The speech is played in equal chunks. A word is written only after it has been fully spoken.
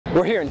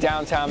We're here in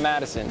downtown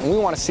Madison, and we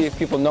want to see if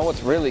people know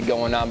what's really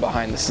going on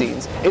behind the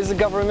scenes. Is the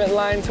government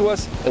lying to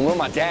us? And will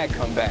my dad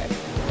come back?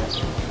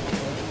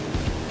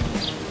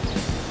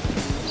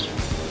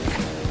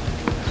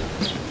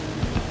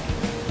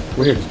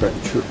 We're here to spread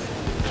the truth.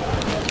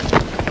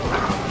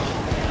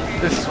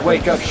 This is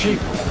Wake Up Sheeple.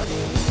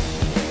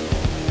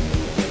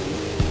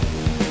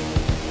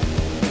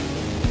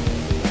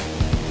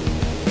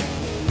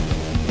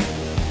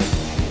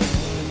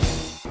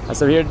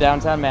 So we're here in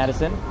downtown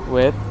Madison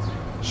with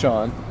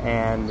Sean.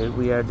 And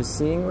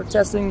we're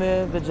testing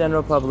the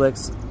general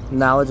public's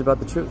knowledge about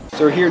the truth.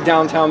 So we're here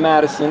downtown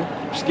Madison,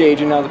 just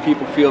gauging how the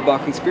people feel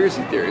about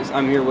conspiracy theories.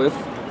 I'm here with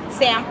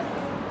Sam.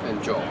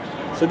 and Joel.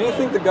 So do you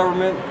think the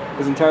government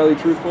is entirely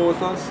truthful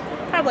with us?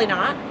 Probably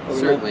not.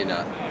 Certainly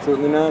not.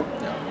 Certainly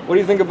not? No. What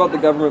do you think about the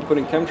government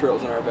putting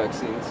chemtrails in our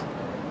vaccines?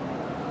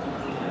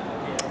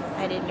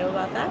 I didn't know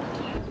about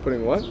that.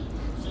 Putting what?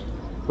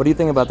 What do you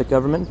think about the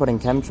government putting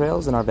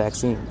chemtrails in our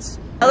vaccines?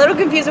 A little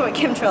confused on what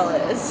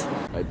chemtrail is.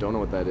 I don't know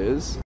what that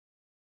is.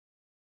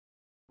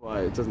 Well,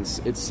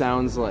 it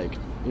sounds like,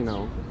 you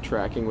know,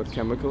 tracking with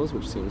chemicals,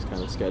 which seems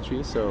kind of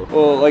sketchy, so...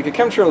 Well, like a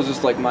chemtrail is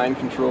just like mind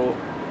control.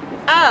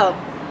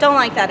 Oh, don't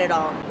like that at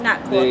all.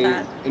 Not cool with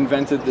that. They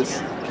invented this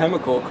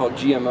chemical called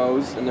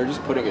GMOs, and they're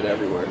just putting it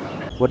everywhere.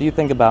 What do you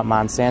think about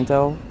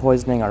Monsanto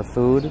poisoning our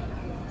food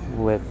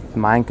with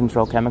mind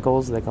control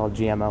chemicals they call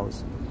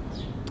GMOs?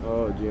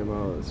 Oh,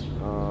 GMOs.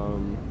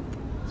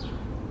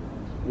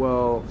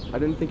 Well, I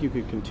didn't think you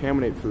could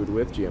contaminate food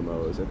with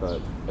GMOs. I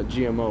thought a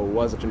GMO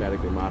was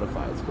genetically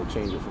modified, so they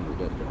changed it from the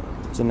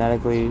get-go.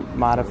 Genetically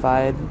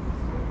modified?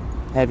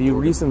 Have you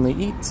recently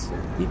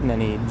eaten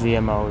any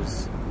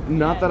GMOs?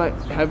 Not that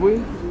have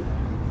we?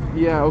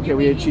 Yeah, okay,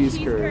 we ate cheese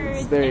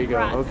curds. There you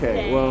go.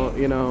 Okay, well,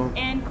 you know...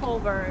 And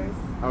Culver's.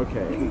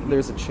 Okay,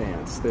 there's a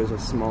chance. There's a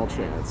small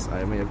chance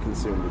I may have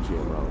consumed a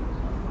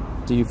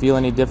GMO. Do you feel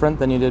any different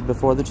than you did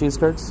before the cheese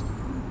curds?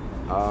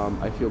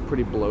 I feel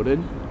pretty bloated,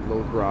 a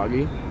little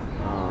groggy.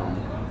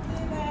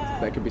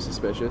 That could be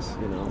suspicious,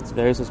 you know. It's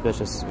very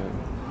suspicious.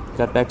 Yeah.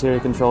 Gut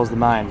bacteria controls the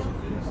mind.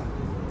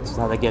 This is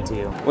how they get to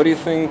you. What do you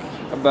think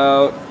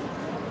about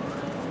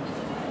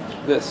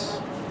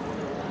this?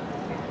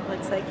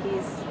 Looks like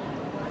he's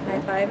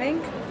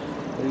high-fiving.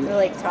 They're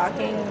like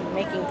talking,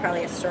 making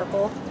probably a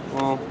circle.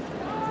 Well,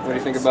 what do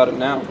you think about it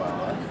now?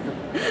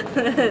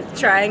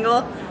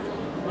 Triangle.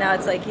 Now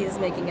it's like he's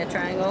making a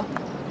triangle.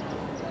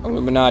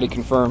 Illuminati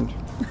confirmed.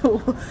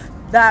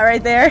 That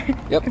right there?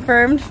 Yep.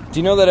 Confirmed? Do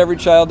you know that every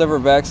child ever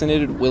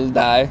vaccinated will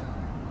die?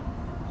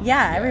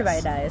 Yeah,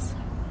 everybody dies.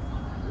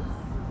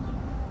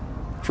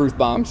 Truth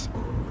bombs.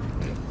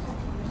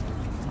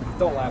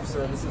 Don't laugh,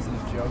 sir. This isn't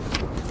a joke.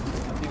 Do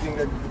you think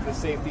that the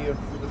safety of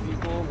the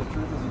people and the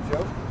truth is a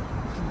joke?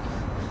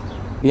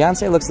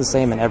 Beyonce looks the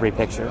same in every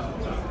picture.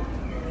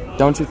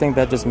 Don't you think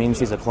that just means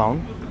she's a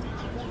clone?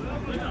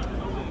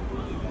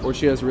 Or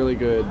she has really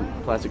good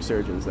plastic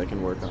surgeons that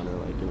can work on her,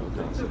 like, you know,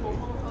 constantly.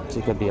 She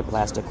could be a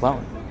plastic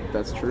clone.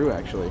 That's true,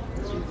 actually.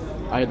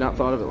 I had not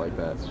thought of it like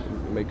that.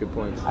 You make good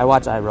points. I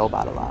watch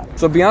iRobot a lot.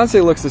 So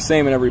Beyonce looks the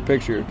same in every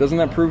picture. Doesn't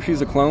that prove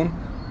she's a clone?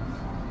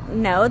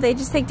 No, they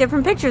just take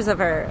different pictures of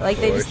her. Like,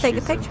 they just take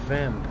a picture.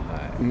 Vampire.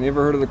 Have you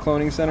ever heard of the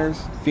cloning centers?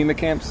 FEMA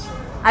camps?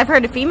 I've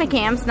heard of FEMA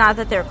camps, not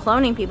that they're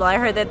cloning people. I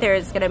heard that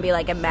there's going to be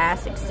like a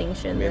mass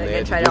extinction. They're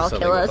going to try to all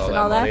kill us and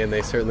all that. And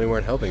they certainly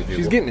weren't helping people.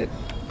 She's getting it.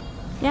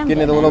 Yeah, I'm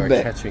getting it a little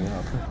bit. Catching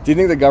up. Do you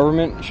think the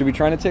government should be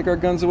trying to take our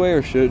guns away,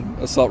 or should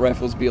assault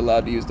rifles be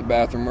allowed to use the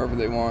bathroom wherever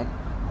they want?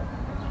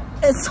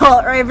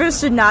 Assault rifles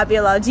should not be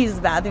allowed to use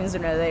the bathrooms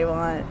whenever they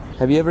want.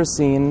 Have you ever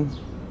seen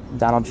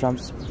Donald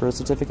Trump's birth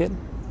certificate?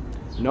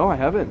 No, I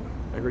haven't.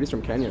 I heard he's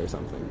from Kenya or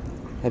something.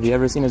 Have you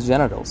ever seen his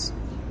genitals?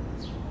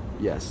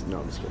 Yes.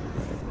 No, I'm just kidding.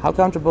 How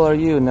comfortable are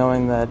you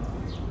knowing that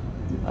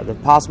the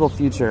possible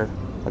future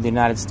of the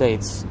United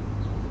States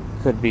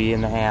could be in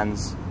the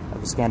hands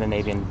of a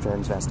Scandinavian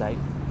transvestite?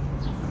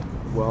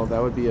 Well,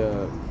 that would be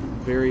a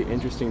very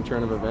interesting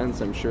turn of events.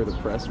 I'm sure the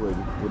press would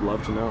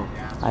love to know.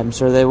 I'm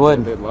sure they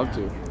would. They'd love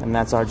to. And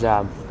that's our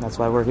job. That's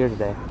why we're here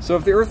today. So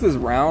if the Earth is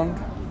round,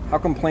 how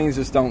come planes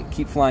just don't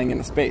keep flying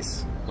into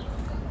space?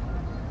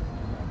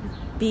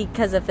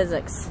 Because of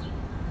physics.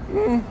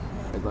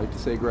 I'd like to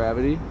say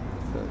gravity.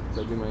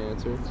 That'd be my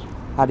answer.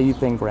 How do you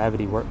think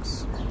gravity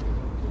works?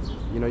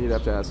 You know, you'd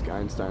have to ask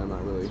Einstein.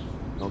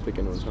 I don't think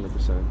anyone's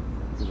 100%.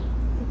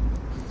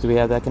 Do we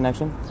have that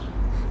connection?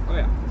 Oh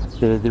yeah.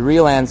 The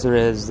real answer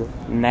is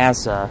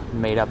NASA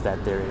made up that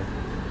theory.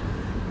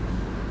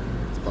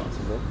 It's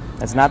possible.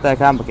 It's not that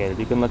complicated.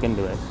 You can look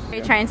into it. Are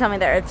you trying to tell me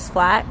the Earth's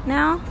flat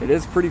now? It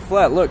is pretty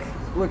flat. Look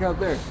out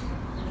there.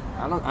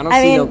 I don't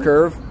see no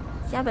curve.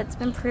 Yeah, but it's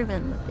been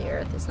proven that the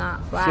Earth is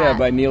not flat. Yeah,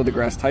 by Neil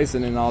deGrasse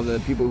Tyson and all the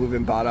people who've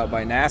been bought out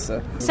by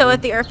NASA. So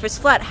if the Earth was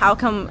flat, how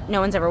come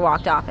no one's ever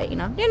walked off it, you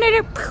know?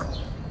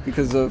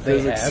 Because of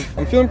physics.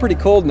 I'm feeling pretty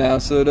cold now,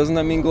 so doesn't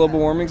that mean global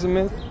warming's a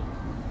myth?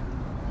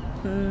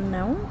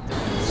 No.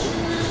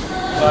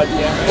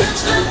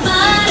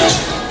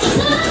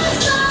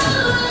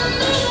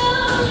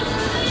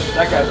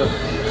 That guy's a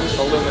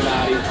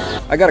Illuminati.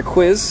 I got a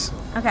quiz.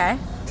 Okay.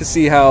 to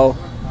see how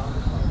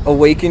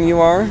awakened you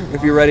are,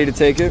 if you're ready to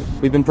take it.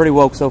 We've been pretty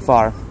woke so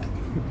far,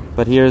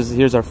 but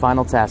here's our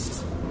final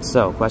test.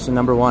 So, question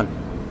number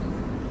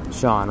 1.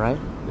 Sean, right?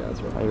 Yeah,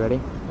 that's right. Are you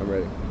ready? I'm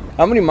ready.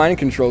 How many mind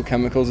control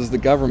chemicals is the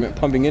government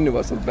pumping into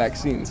us with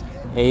vaccines?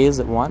 A is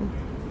at 1,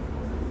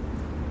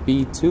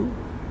 B 2,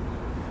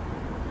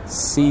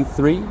 C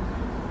 3,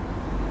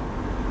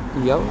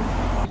 yo.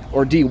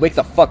 Or D, wake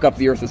the fuck up,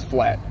 the earth is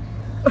flat.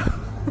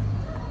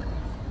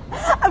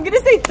 I'm gonna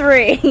say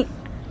 3.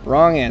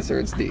 Wrong answer,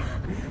 it's D.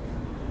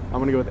 I'm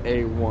gonna go with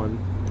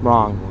A1.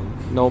 Wrong.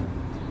 Nope.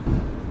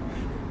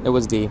 It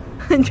was D.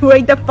 To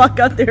wake the fuck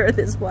up, the earth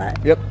is flat.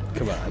 Yep.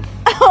 Come on.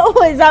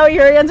 Oh, is that what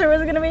your answer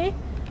was gonna be?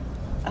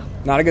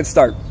 Not a good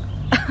start.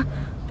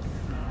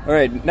 All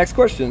right, next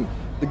question.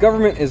 The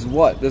government is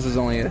what? This is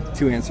only a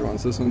 2-answer one,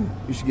 so this one,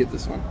 you should get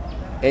this one.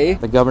 A,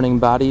 The governing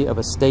body of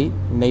a state,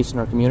 nation,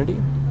 or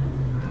community.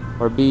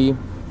 Or B,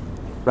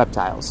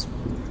 reptiles,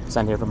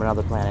 sent here from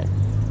another planet.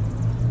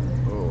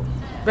 Oh.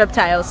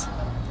 Reptiles.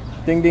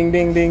 ding, ding,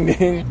 ding, ding,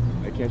 ding.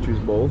 I can't choose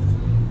both.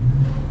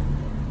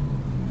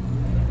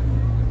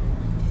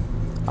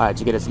 All right,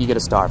 you get a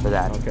star for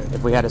that. Okay.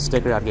 If we had a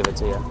sticker, I'd give it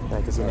to you,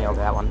 because you nailed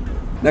that one.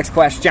 Next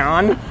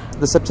question.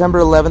 The September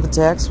 11th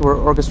attacks were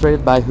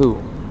orchestrated by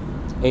who?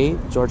 A,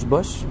 George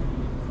Bush.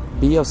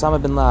 B,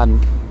 Osama bin Laden.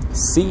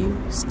 C,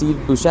 Steve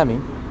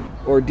Buscemi.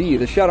 Or D,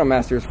 the Shadow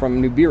Masters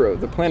from Nibiru,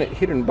 the planet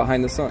hidden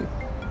behind the sun.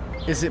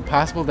 Is it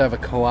possible to have a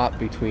co-op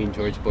between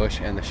George Bush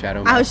and the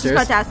Shadow Masters? I was just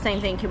about to ask the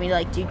same thing. Can we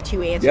like do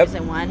 2 answers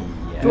Yep. in one?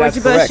 And George that's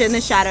Bush correct. and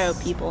the Shadow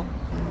People.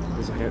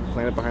 There's a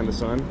planet behind the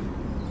sun.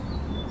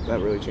 That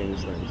really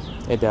changes things.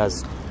 It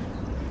does.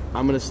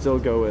 I'm gonna still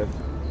go with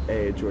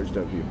A, George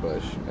W.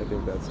 Bush. I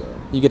think that's a...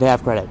 You get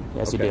half credit.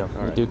 Yes, Okay, you do.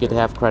 all You right. do get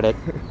half credit.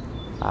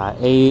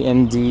 A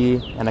and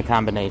D and a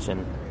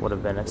combination would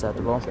have been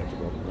acceptable.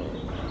 acceptable.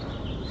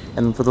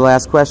 And for the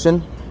last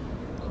question,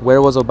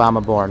 where was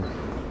Obama born?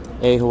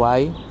 A,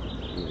 Hawaii.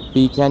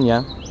 B,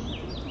 Kenya.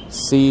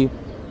 C,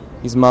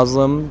 he's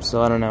Muslim,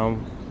 so I don't know,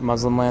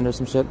 Muslim land or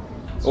some shit.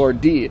 Or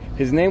D,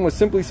 his name was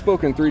simply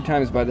spoken 3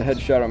 times by the head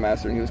Shadow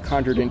Master and he was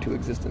conjured into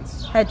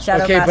existence. Head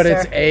Shadow Okay, Master. but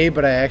it's A,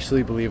 but I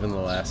actually believe in the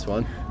last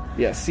one.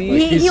 Yeah, C.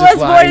 He's He just was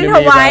born lying in to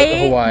me about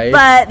Hawaii,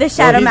 but the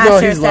Shadow No,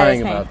 Master he's said lying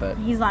his name. about that.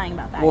 He's lying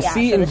about that. Well, yeah,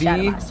 C so and the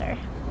Shadow D Master.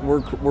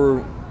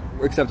 were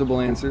acceptable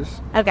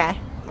answers. Okay.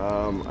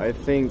 I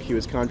think he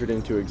was conjured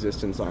into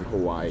existence on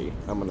Hawaii.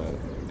 I'm gonna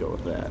go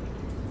with that.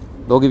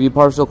 They'll give you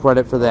partial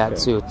credit for that,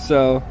 Okay. too.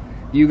 So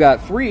you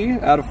got 3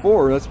 out of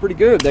 4. That's pretty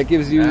good. That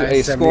gives you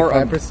a score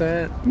of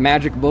 75%.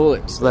 magic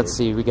bullets. So let's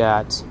see, we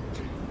got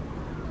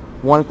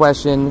 1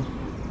 question,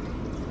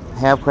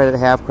 half credit,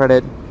 half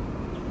credit.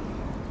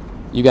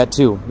 You got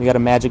 2. You got a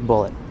magic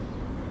bullet.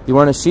 You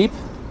weren't a sheep,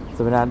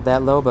 so we're not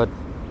that low, but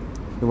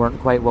we weren't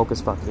quite woke as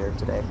fuck here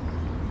today.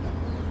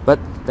 But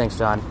thanks,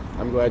 John.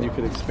 I'm glad you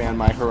could expand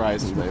my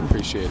horizons. I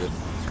appreciate it.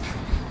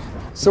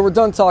 So we're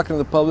done talking to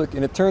the public,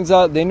 and it turns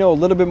out they know a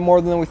little bit more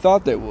than we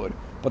thought they would.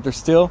 But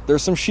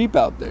there's some sheep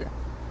out there.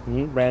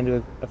 Ran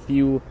into a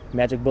few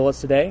magic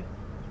bullets today.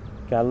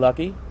 Got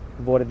lucky,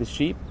 avoided the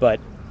sheep, but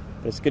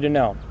it's good to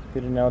know.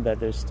 Good to know that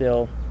there's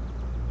still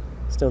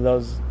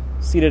those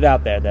seated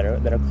out there that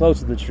are close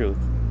to the truth,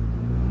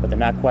 but they're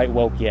not quite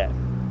woke yet.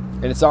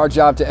 And it's our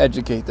job to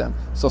educate them.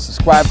 So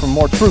subscribe for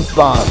more truth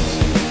bombs.